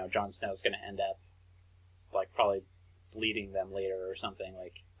 you know, Jon Snow's going to end up, like, probably leading them later or something.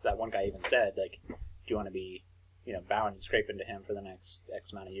 Like, that one guy even said, like, do you want to be, you know, bowing and scraping to him for the next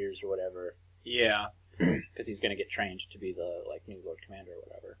X amount of years or whatever? Yeah. Because he's going to get trained to be the, like, new Lord Commander or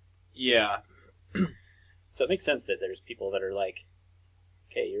whatever. Yeah. So it makes sense that there's people that are like,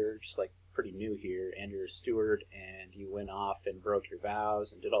 okay, you're just, like, pretty new here, and you're a steward, and you went off and broke your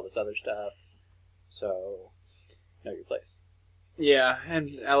vows and did all this other stuff, so know your place. Yeah,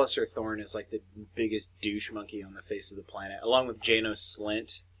 and Alistair Thorne is, like, the biggest douche monkey on the face of the planet, along with Janos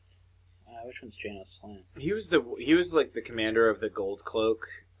Slynt. Which one's Janos Slynt? He was like the commander of the Gold Cloak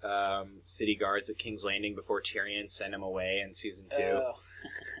city guards at King's Landing before Tyrion sent him away in season 2. Oh.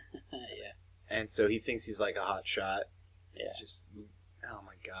 Yeah. And so he thinks he's like a hot shot. Yeah. Just, oh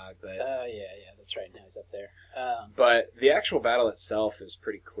my god! But yeah, that's right. Now he's up there. but the actual battle itself is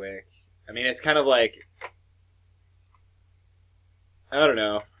pretty quick. I mean, it's kind of like, I don't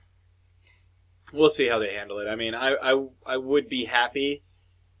know. We'll see how they handle it. I mean, I would be happy.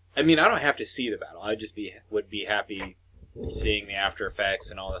 I mean, I don't have to see the battle. I just would be happy seeing the after effects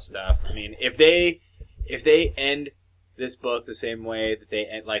and all this stuff. I mean, if they end this book the same way that they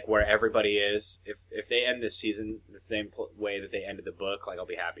end, like where everybody is, if they end this season the same way that they ended the book, like I'll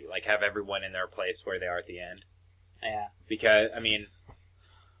be happy. Like have everyone in their place where they are at the end. Yeah. Because I mean,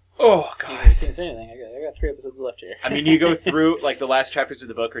 oh god. If anything, I got 3 episodes left here. I mean, you go through like the last chapters of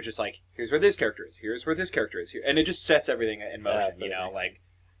the book are just like, here's where this character is, here's where this character is, here, and it just sets everything in motion. You know, like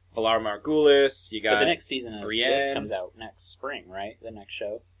Valar Morghulis. You got but the next season of Brienne. This comes out next spring, right? The next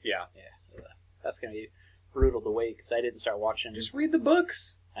show. Yeah. That's gonna be brutal to wait because I didn't start watching. Just read the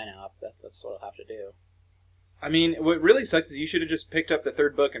books. I know that's what I'll have to do. I mean, what really sucks is you should have just picked up the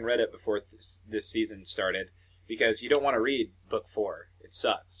 3rd book and read it before this season started, because you don't want to read book 4. It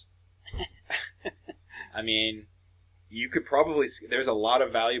sucks. I mean, you could probably... There's a lot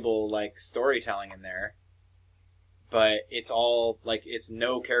of valuable, like, storytelling in there, but it's all, like, it's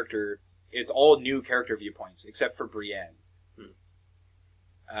no character... It's all new character viewpoints, except for Brienne.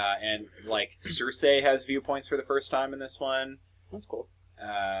 And, like, Cersei has viewpoints for the first time in this one. That's cool.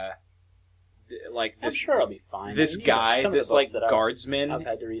 Like this, I'm sure I'll be fine. This guy, this, like, guardsman... I've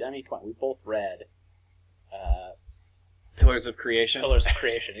had to read... I mean, come on, we both read... Pillars of Creation. Pillars of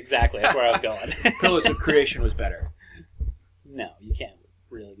Creation, exactly. That's where I was going. Pillars of Creation was better. No, you can't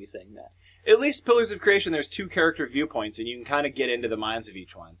really be saying that. At least Pillars of Creation, there's 2 character viewpoints, and you can kind of get into the minds of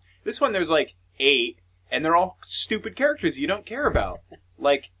each one. This one, there's like 8, and they're all stupid characters you don't care about.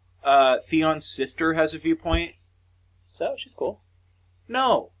 Like, Theon's sister has a viewpoint. So, she's cool.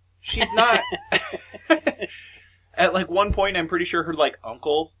 No, she's not. At like one point, I'm pretty sure her like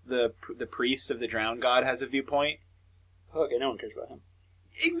uncle, the priest of the drowned god, has a viewpoint. Okay, no one cares about him.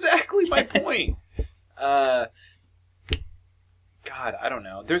 Exactly my point. God, I don't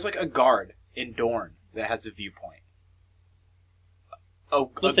know. There's like a guard in Dorne that has a viewpoint. Oh,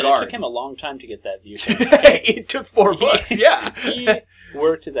 listen, a guard. it took him a long time to get that viewpoint. It took 4 books, yeah. He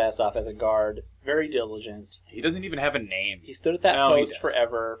worked his ass off as a guard, very diligent. He doesn't even have a name. He stood at that post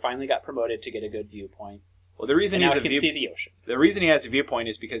forever, finally got promoted to get a good viewpoint. Well, the reason and now he can see the ocean. The reason he has a viewpoint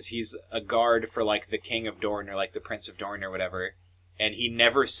is because he's a guard for like the King of Dorne or like the Prince of Dorne or whatever, and he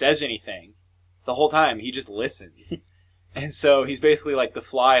never says anything the whole time. He just listens. And so he's basically like the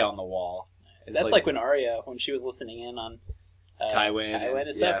fly on the wall. That's like when Arya, when she was listening in on Tywin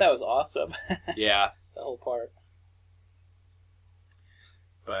and stuff. Yeah. That was awesome. Yeah. The whole part.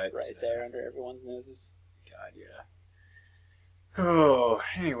 But right there under everyone's noses. God, yeah. Oh,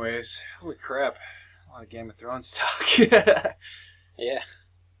 anyways. Holy crap. A lot of Game of Thrones talk. Yeah.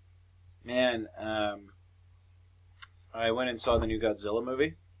 Man, I went and saw the new Godzilla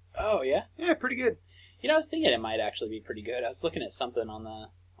movie. Oh, yeah? Yeah, pretty good. You know, I was thinking it might actually be pretty good. I was looking at something on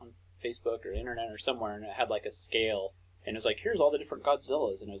Facebook or internet or somewhere, and it had like a scale, and it was like, here's all the different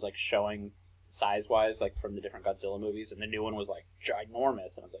Godzillas, and it was like showing size-wise, like from the different Godzilla movies, and the new one was like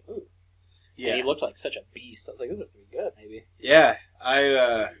ginormous, and I was like, ooh. Yeah. And he looked like such a beast. I was like, this is gonna be good, maybe. Yeah,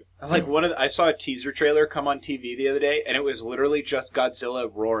 I saw a teaser trailer come on TV the other day, and it was literally just Godzilla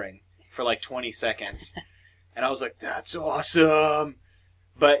roaring for like 20 seconds, and I was like, that's awesome.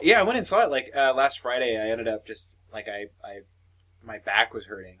 But yeah, I went and saw it like last Friday. I ended up just like my back was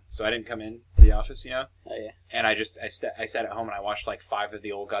hurting, so I didn't come in to the office, you know. Oh yeah. And I sat at home and I watched like 5 of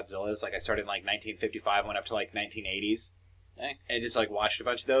the old Godzillas. Like I started in like 1955, went up to like 1980s, Dang. and just like watched a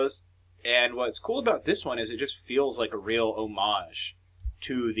bunch of those. And what's cool about this one is it just feels like a real homage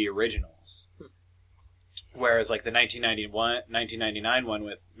to the originals. Whereas like the 1999 one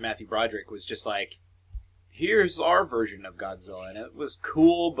with Matthew Broderick was just like, here's our version of Godzilla, and it was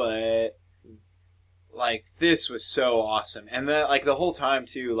cool, but like this was so awesome. And the whole time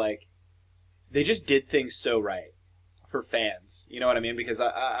too, like they just did things so right for fans. You know what I mean? Because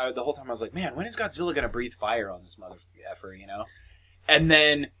I the whole time I was like, man, when is Godzilla gonna breathe fire on this mother effer? You know? And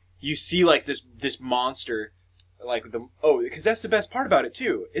then you see like this monster, like because that's the best part about it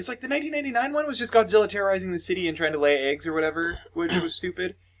too. It's like the 1999 one was just Godzilla terrorizing the city and trying to lay eggs or whatever, which was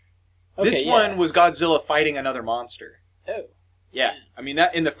stupid. Okay, this one was Godzilla fighting another monster. Oh. Yeah. I mean,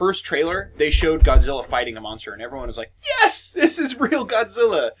 that in the first trailer, they showed Godzilla fighting a monster, and everyone was like, yes, this is real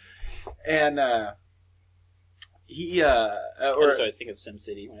Godzilla. And, I always think of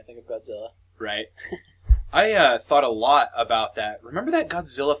SimCity when I think of Godzilla. Right. I thought a lot about that. Remember that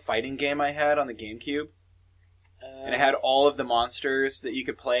Godzilla fighting game I had on the GameCube? And it had all of the monsters that you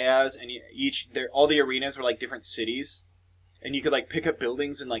could play as, and all the arenas were like different cities. And you could, like, pick up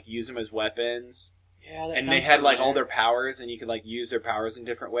buildings and, like, use them as weapons. Yeah, that and they had, like, all their powers, and you could, like, use their powers in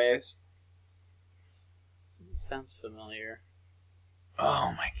different ways. Sounds familiar.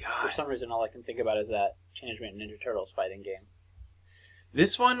 Oh, my God. For some reason, all I can think about is that Teenage Mutant Ninja Turtles fighting game.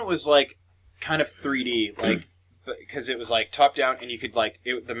 This one was, like, kind of 3D, like, because it was, like, top-down, and you could, like,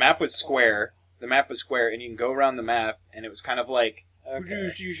 the map was square. The map was square, and you can go around the map, and it was kind of, like... Okay.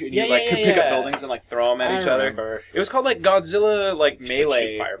 And you could pick up buildings and like throw them at each other. It was called like Godzilla like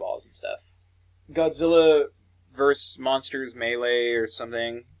Melee, shoot fireballs and stuff. Godzilla vs. Monsters Melee or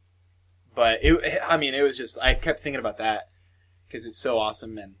something. But it was just I kept thinking about that because it's so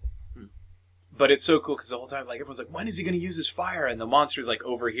awesome but it's so cool because the whole time like everyone's like, when is he going to use his fire? And the monsters like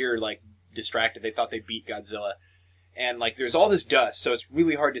over here like distracted. They thought they beat Godzilla. And like there's all this dust, so it's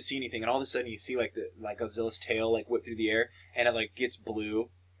really hard to see anything. And all of a sudden, you see like Godzilla's tail like whip through the air, and it like gets blue,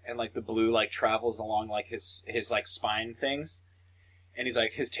 and like the blue like travels along like his like spine things, and he's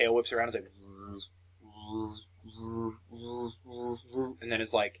like his tail whips around, it's like, and then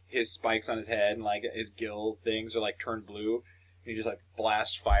it's like his spikes on his head and like his gill things are like turned blue, and he just like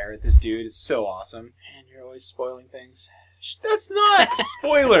blasts fire at this dude. It's so awesome. And you're always spoiling things. That's not a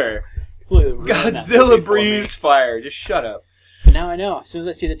spoiler. Godzilla breathes fire. Just shut up. Now I know. As soon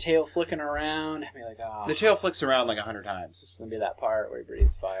as I see the tail flicking around, I'll be like, oh. The tail flicks around like 100 times. It's gonna be that part where he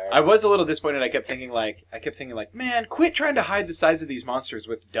breathes fire. I was a little disappointed. I kept thinking like, man, quit trying to hide the size of these monsters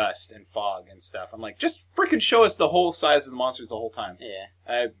with dust and fog and stuff. I'm like, just freaking show us the whole size of the monsters the whole time.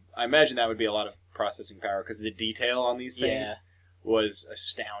 Yeah. I imagine that would be a lot of processing power because the detail on these things was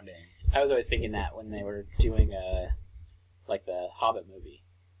astounding. I was always thinking that when they were doing like the Hobbit movie,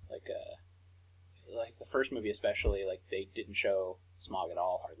 like the first movie especially, like they didn't show Smaug at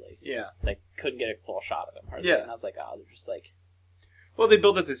all hardly. Yeah. Like couldn't get a full shot of him hardly. Yeah. And I was like, oh, they're just like. Well, they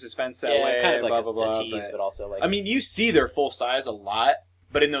built up the suspense that way, kind of like blah, blah, a blah. tease, but also like. I mean, you see their full size a lot,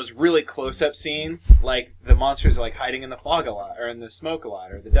 but in those really close-up scenes, like the monsters are like hiding in the fog a lot, or in the smoke a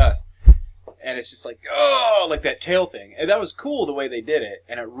lot, or the dust. And it's just like, oh, like that tail thing. And that was cool the way they did it,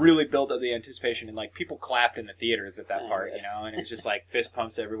 and it really built up the anticipation, and like people clapped in the theaters at that part, you know, and it was just like fist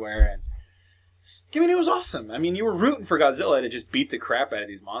pumps everywhere, and I mean, it was awesome. I mean, you were rooting for Godzilla to just beat the crap out of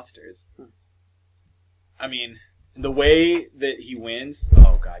these monsters. I mean, the way that he wins,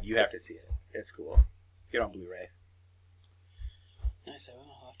 oh god, you have to see it. It's cool. Get on Blu-ray. Nice,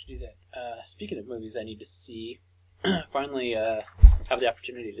 I'll have to do that. Speaking of movies I need to see, finally have the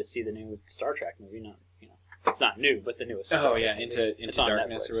opportunity to see the new Star Trek movie. Not, you know, it's not new, but the newest. Star Trek movie. Into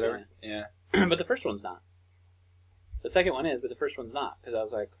Darkness Netflix, or whatever. Yeah. Yeah. But the first one's not. The second one is, but the first one's not. Because I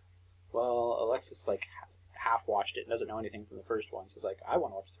was like, well, Alexis like half watched it and doesn't know anything from the first one. So it's like, I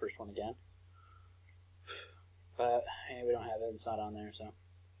want to watch the first one again. But hey, we don't have it. It's not on there, so.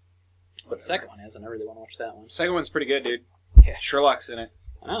 But the second one is, and I really want to watch that one. Second one's pretty good, dude. Yeah. Sherlock's in it.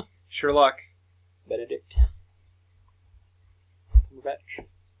 Oh. Sherlock. Benedict Cumberbatch.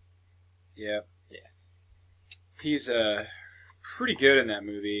 Yeah. Yeah. He's pretty good in that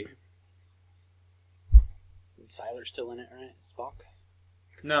movie. And Siler's still in it, right? Spock?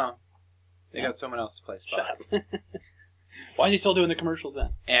 No. They got someone else to play Spock. Shut up. Why is he still doing the commercials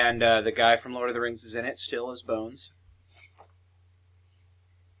then? And the guy from Lord of the Rings is in it, still as Bones.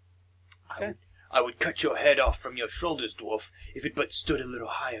 Okay. I would cut your head off from your shoulders, dwarf, if it but stood a little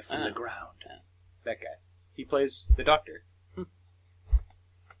higher from the ground. That guy. He plays the Doctor.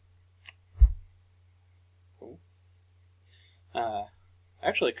 Cool. I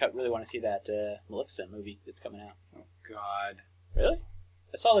actually really want to see that Maleficent movie that's coming out. Oh, God. Really?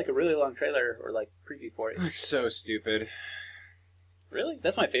 I saw like a really long trailer or like preview for it. Looks so stupid. Really?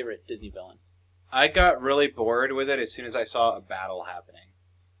 That's my favorite Disney villain. I got really bored with it as soon as I saw a battle happening.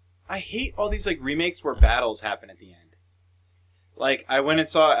 I hate all these like remakes where battles happen at the end. Like, I went and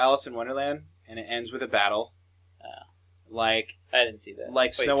saw Alice in Wonderland, and it ends with a battle. Like, I didn't see that.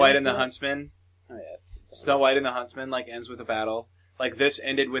 Like Snow White and the Huntsman. Oh yeah, I've seen some Snow White and the Huntsman like ends with a battle. Like this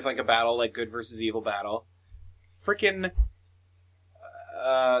ended with like a battle, like good versus evil battle. Frickin'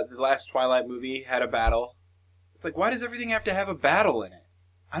 the last Twilight movie had a battle. It's like, why does everything have to have a battle in it?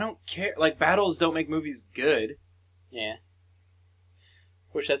 I don't care. Like, battles don't make movies good. Yeah.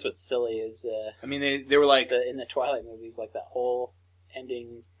 Wish that's what silly is. I mean, they were like in the Twilight movies, like that whole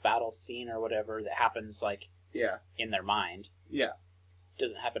ending battle scene or whatever that happens like in their mind. Yeah.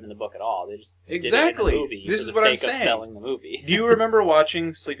 Doesn't happen in the book at all. They just exactly. Did it in the movie this for is the what I'm sake of saying. selling the movie. Do you remember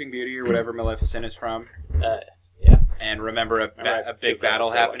watching Sleeping Beauty or whatever Maleficent is from? Yeah. And remember a big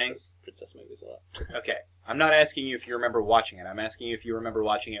battle happening? Princess movies a lot. Okay. I'm not asking you if you remember watching it. I'm asking you if you remember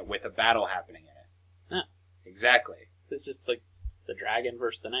watching it with a battle happening in it. No. Exactly. It's just like the dragon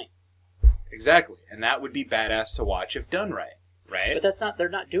versus the knight. Exactly. And that would be badass to watch if done right. Right? But that's not, they're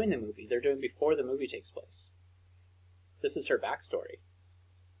not doing the movie. They're doing before the movie takes place. This is her backstory.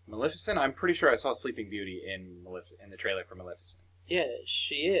 Maleficent? I'm pretty sure I saw Sleeping Beauty in the trailer for Maleficent. Yeah,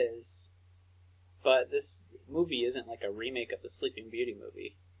 she is. But this movie isn't like a remake of the Sleeping Beauty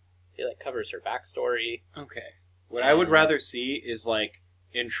movie. It like covers her backstory. Okay. What I would rather see is like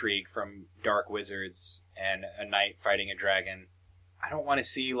intrigue from dark wizards and a knight fighting a dragon. I don't want to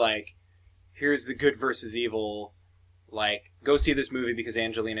see like, here's the good versus evil. Like, go see this movie because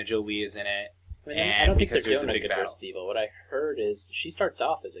Angelina Jolie is in it. I mean, I don't think they're doing a good versus evil. What I heard is she starts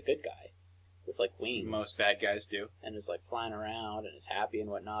off as a good guy with like wings. Most bad guys do. And is like flying around and is happy and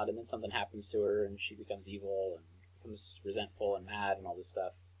whatnot, and then something happens to her and she becomes evil and becomes resentful and mad and all this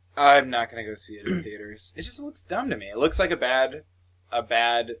stuff. I'm not going to go see it in theaters. It just looks dumb to me. It looks like a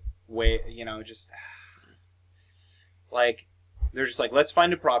bad way, you know, just like they're just like, let's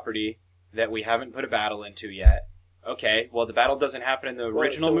find a property that we haven't put a battle into yet. Okay, well the battle doesn't happen in the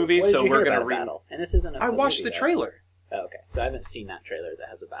original movie, so we're going to battle. And this isn't. I watched the trailer. Oh, okay, so I haven't seen that trailer that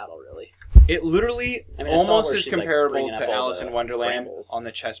has a battle really. It literally almost is comparable to Alice in Wonderland on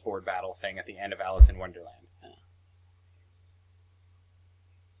the chessboard battle thing at the end of Alice in Wonderland.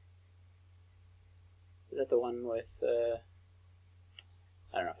 Is that the one with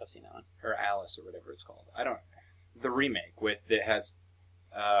seen that one. or Alice or whatever it's called. I don't. The remake with that has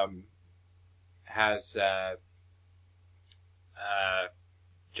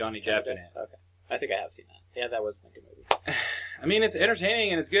Johnny Depp in it. Okay. I think I have seen that. Yeah, that wasn't a good movie. I mean, it's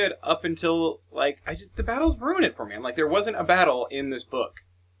entertaining and it's good up until the battles ruin it for me. I'm like, there wasn't a battle in this book.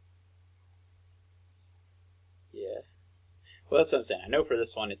 Yeah. Well, that's what I'm saying. I know for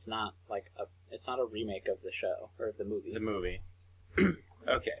this one, it's not a remake of the show or of the movie. The movie.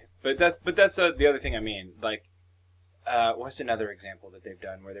 Okay, but that's the other thing I mean. Like, what's another example that they've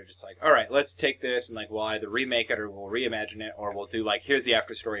done where they're just like, all right, let's take this and we'll either remake it or we'll reimagine it or we'll do here's the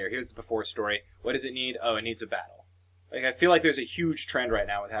after story or here's the before story. What does it need? Oh, it needs a battle. Like, I feel like there's a huge trend right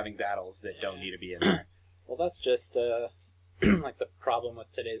now with having battles that don't need to be in there. Well, that's just the problem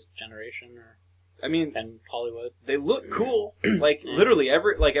with today's generation, and Hollywood. They look cool. Literally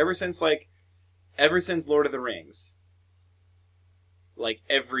ever since Lord of the Rings.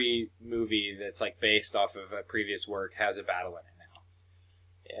 Every movie that's based off of a previous work has a battle in it now.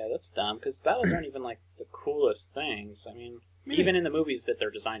 Yeah, that's dumb because battles aren't even the coolest things. I mean, even in the movies that they're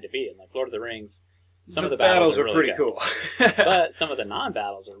designed to be in, Lord of the Rings, some of the battles are really pretty good. cool. But some of the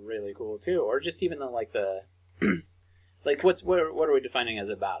non-battles are really cool too, or just even what are we defining as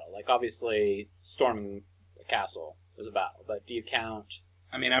a battle? Obviously, storming a castle is a battle, but do you count?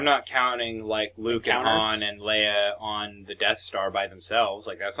 I mean, I'm not counting Luke and Han and Leia on the Death Star by themselves.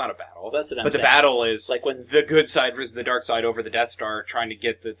 That's not a battle. That's what I'm saying. The battle is when the good side versus the dark side over the Death Star, trying to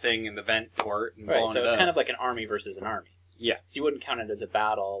get the thing in the vent port and blowing it up. So kind of like an army versus an army. Yeah. So you wouldn't count it as a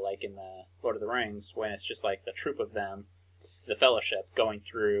battle in the Lord of the Rings when it's just the troop of them, the Fellowship, going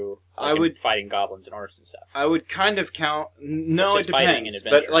through fighting goblins and orcs and stuff. I would kind of count. No, it depends.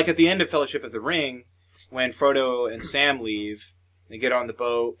 But at the end of Fellowship of the Ring, when Frodo and Sam leave. They get on the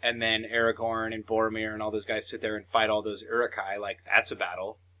boat, and then Aragorn and Boromir and all those guys sit there and fight all those Uruk-hai. That's a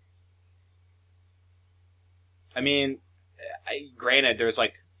battle. I mean, granted, there's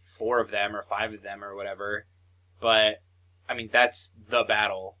 4 of them or 5 of them or whatever, but, I mean, that's the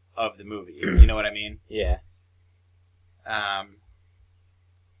battle of the movie. You know what I mean? Yeah. Yeah,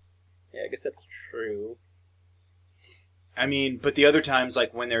 I guess that's true. I mean, but the other times,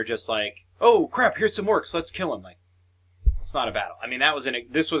 when they're just oh, crap, here's some orcs, let's kill them, it's not a battle. I mean,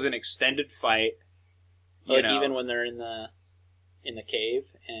 this was an extended fight. Even when they're in the cave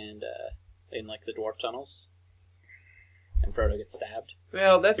and in the dwarf tunnels, and Frodo gets stabbed.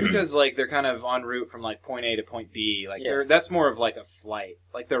 Well, that's because they're kind of en route from point A to point B. That's more of a flight.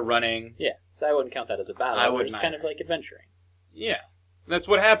 They're running. Yeah, so I wouldn't count that as a battle. I wouldn't. It's kind of adventuring. Yeah, that's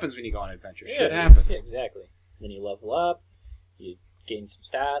what happens when you go on adventure. Shit happens. Yeah, exactly. Then you level up. You gain some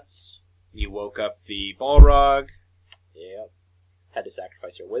stats. You woke up the Balrog. Yep. Had to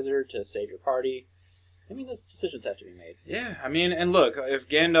sacrifice your wizard to save your party. I mean, those decisions have to be made. Yeah, I mean, and look, if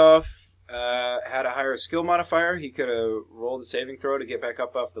Gandalf had a higher skill modifier, he could have rolled a saving throw to get back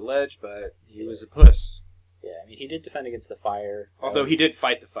up off the ledge, but he was a puss. Yeah, I mean, he did defend against the fire. Although he did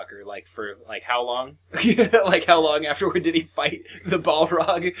fight the fucker, for how long? How long afterward did he fight the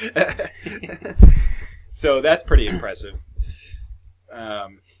Balrog? So that's pretty impressive.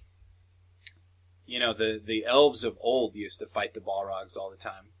 The elves of old used to fight the Balrogs all the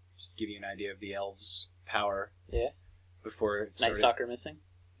time. Just to give you an idea of the elves' power. Yeah. Before it Night Stalker missing?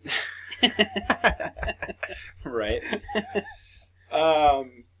 Right.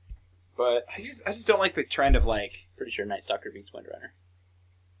 But I just don't like the trend of Pretty sure Night Stalker beats Windrunner.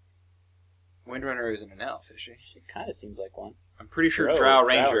 Windrunner isn't an elf, is she? She kind of seems like one. I'm pretty sure Drow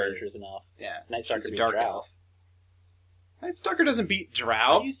Ranger is an elf. Yeah. Night Stalker beats dark Drow. elf. Night Stalker doesn't beat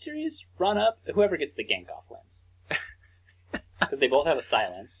Drow. Are you serious? Run up. Whoever gets the gank off wins. Because they both have a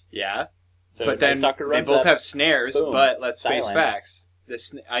silence. Yeah. So but then they both have snares, boom, but let's silence. face facts.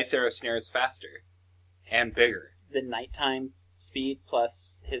 The Ice Arrow snare is faster. And bigger. The nighttime speed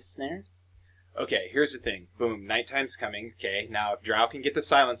plus his snare? Okay, here's the thing. Boom, nighttime's coming. Okay, now if Drow can get the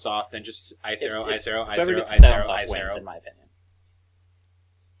silence off, then just Ice Arrow, Ice Arrow, Ice Arrow, Ice Arrow, Ice Arrow. In my opinion.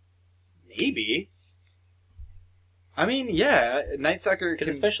 Maybe. I mean, yeah, Night Stalker because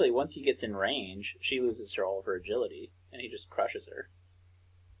especially once he gets in range, she loses all of her agility, and he just crushes her.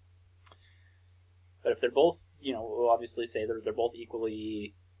 But if they're both, we'll obviously say they're both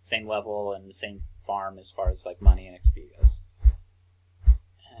equally same level and the same farm as far as money and XP goes.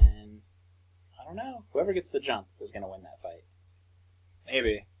 And I don't know, whoever gets the jump is going to win that fight.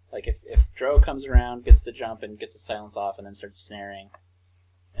 Maybe. If Dro comes around, gets the jump, and gets the silence off, and then starts snaring,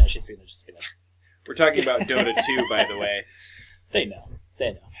 and she's going to just be like... We're talking about Dota 2, by the way. They know.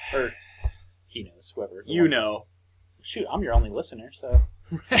 Or he knows, whoever. You know. Shoot, I'm your only listener, so...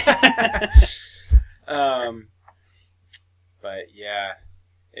 But, yeah.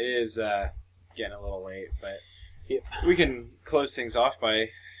 It is getting a little late, but Yep. we can close things off by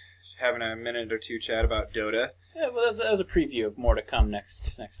having a minute or two chat about Dota. Yeah, well, that was a preview of more to come next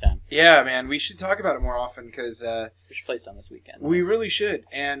time. Yeah, man, we should talk about it more often because We should play some this weekend. we really should.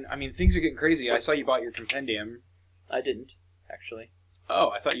 And, I mean, things are getting crazy. I saw you bought your compendium. I didn't, actually. Oh,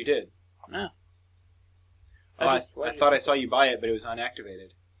 I thought you did. No. Oh, I Why'd you- thought I saw you buy it, but it was unactivated.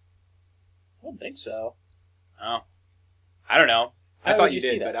 I don't think so. Oh. I don't know. I How thought would you you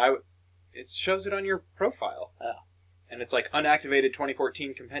see did, that? but it shows it on your profile. Oh. And it's like unactivated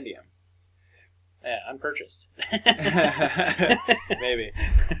 2014 compendium. Yeah, unpurchased. Maybe.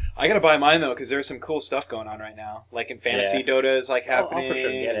 I gotta buy mine, though, because there's some cool stuff going on right now. Like in Fantasy Dota is like happening. I'll for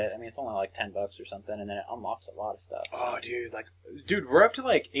sure get it. I mean, it's only like $10 or something, and then it unlocks a lot of stuff. So. Oh, dude, we're up to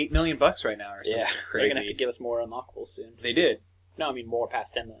like $8 million right now or something Yeah, they're crazy. gonna have to give us more unlockables soon. They did. No, I mean more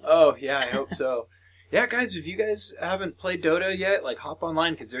past 10 million. Oh, yeah, I hope so. Yeah, guys, if you guys haven't played Dota yet, like hop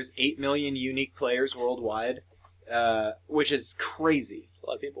online because there's 8 million unique players worldwide, which is crazy. It's a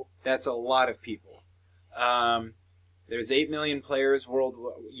lot of people. That's a lot of people. There's 8 million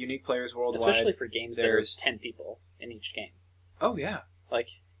unique players worldwide. Especially for games There's- that are 10 people in each game. Oh, yeah. Like,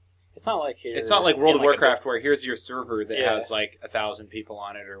 it's not like It's not like World of in, like, a Warcraft where here's your server that Yeah. has like 1,000 people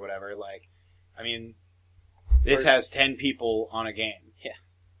on it or whatever. Like, I mean, this Or- has 10 people on a game. Yeah.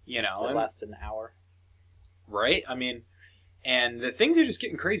 You know, that and- lasts an hour. right? I mean, and the things are just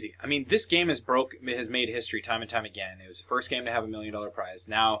getting crazy. I mean, this game has made history time and time again. It was the first game to have $1 million prize.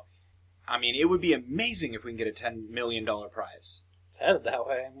 Now, I mean, it would be amazing if we can get a $10 million prize. It's headed that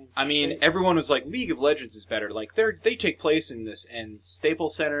way. I mean, everyone was like, League of Legends is better. Like, they take place in this and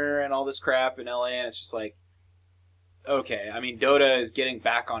Staples Center and all this crap in LA, and it's just like, okay. I mean, Dota is getting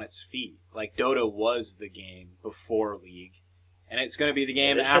back on its feet. Like, Dota was the game before League, and it's going to be the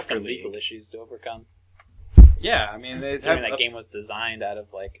game There's just after some League. legal issues to overcome. Yeah, I mean, it's I mean, that game was designed out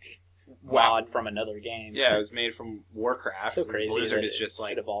of like mod from another game. Yeah, it was made from Warcraft. It's so and crazy. Blizzard that is just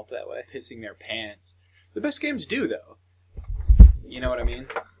like it evolved that way. pissing their pants. The best games do, though. You know what I mean?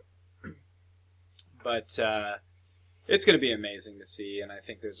 But it's going to be amazing to see, and I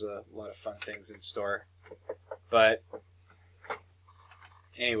think there's a lot of fun things in store. But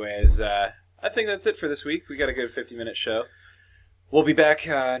anyways, I think that's it for this week. We got a good 50-minute show. We'll be back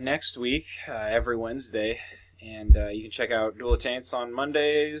next week, every Wednesday, and you can check out Duel of Taints on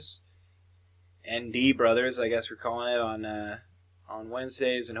Mondays. ND Brothers, I guess we're calling it, on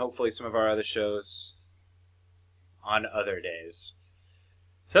Wednesdays, and hopefully some of our other shows on other days.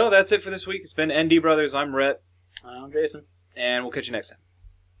 So that's it for this week. It's been ND Brothers. I'm Rhett. I'm Jason. And we'll catch you next time.